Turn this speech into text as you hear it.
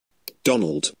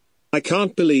Donald. I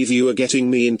can't believe you are getting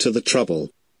me into the trouble.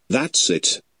 That's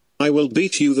it. I will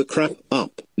beat you the crap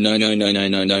up. No.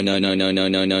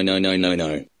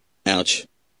 Ouch.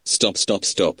 Stop.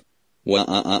 Shut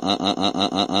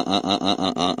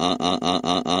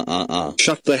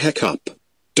the heck up,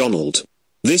 Donald.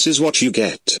 This is what you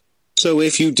get. So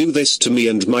if you do this to me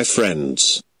and my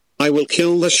friends, I will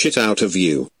kill the shit out of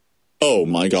you. Oh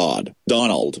my god,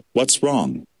 Donald, what's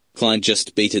wrong? Clyde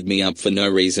just beated me up for no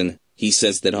reason. He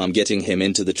says that I'm getting him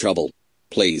into the trouble.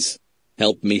 Please.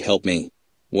 Help me.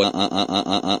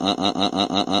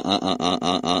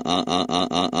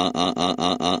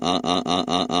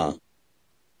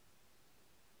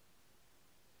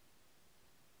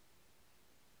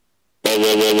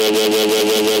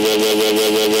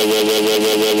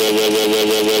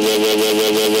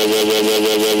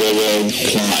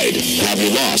 Clyde, have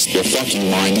you lost your fucking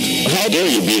mind? How dare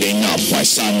you beating up my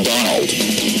son Donald?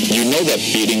 You know that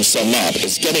beating some up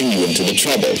is getting you into the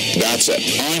trouble. That's it.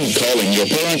 I'm calling your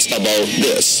parents about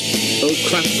this. Oh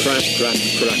crap.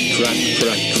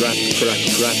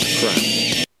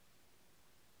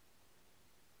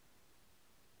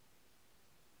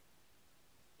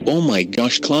 Oh my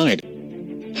gosh, Clyde.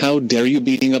 How dare you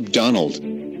beating up Donald?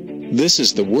 This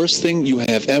is the worst thing you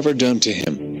have ever done to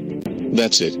him.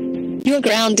 That's it. You're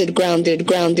grounded for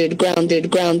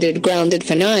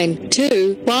 9,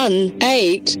 2, 1,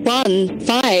 8, 1,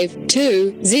 5,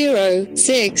 2, 0,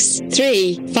 6,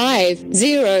 3, 5,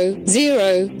 0,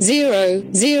 0, 0,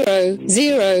 0, 0,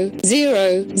 0,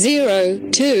 0,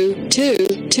 2,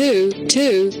 2, 2,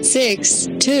 2, 6,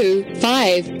 2,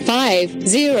 5, 5,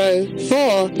 0,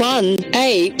 4, 1,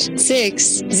 8,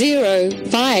 6, 0,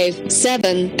 5,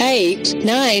 7, 8,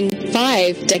 9,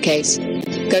 5 decades.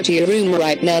 Go to your room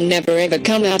right now, never ever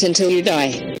come out until you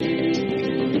die.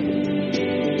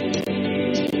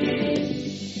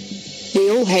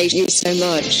 We all hate you so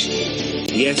much.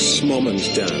 Yes, Mom and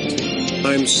Dad.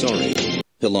 I'm sorry.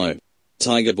 Hello.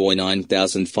 Tiger Boy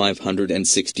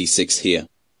 9566 here.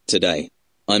 Today,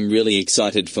 I'm really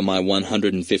excited for my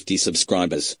 150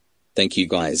 subscribers. Thank you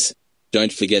guys.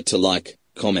 Don't forget to like,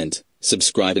 comment,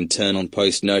 subscribe and turn on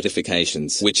post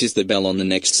notifications, which is the bell on the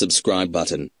next subscribe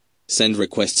button. Send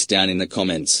requests down in the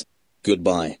comments.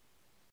 Goodbye.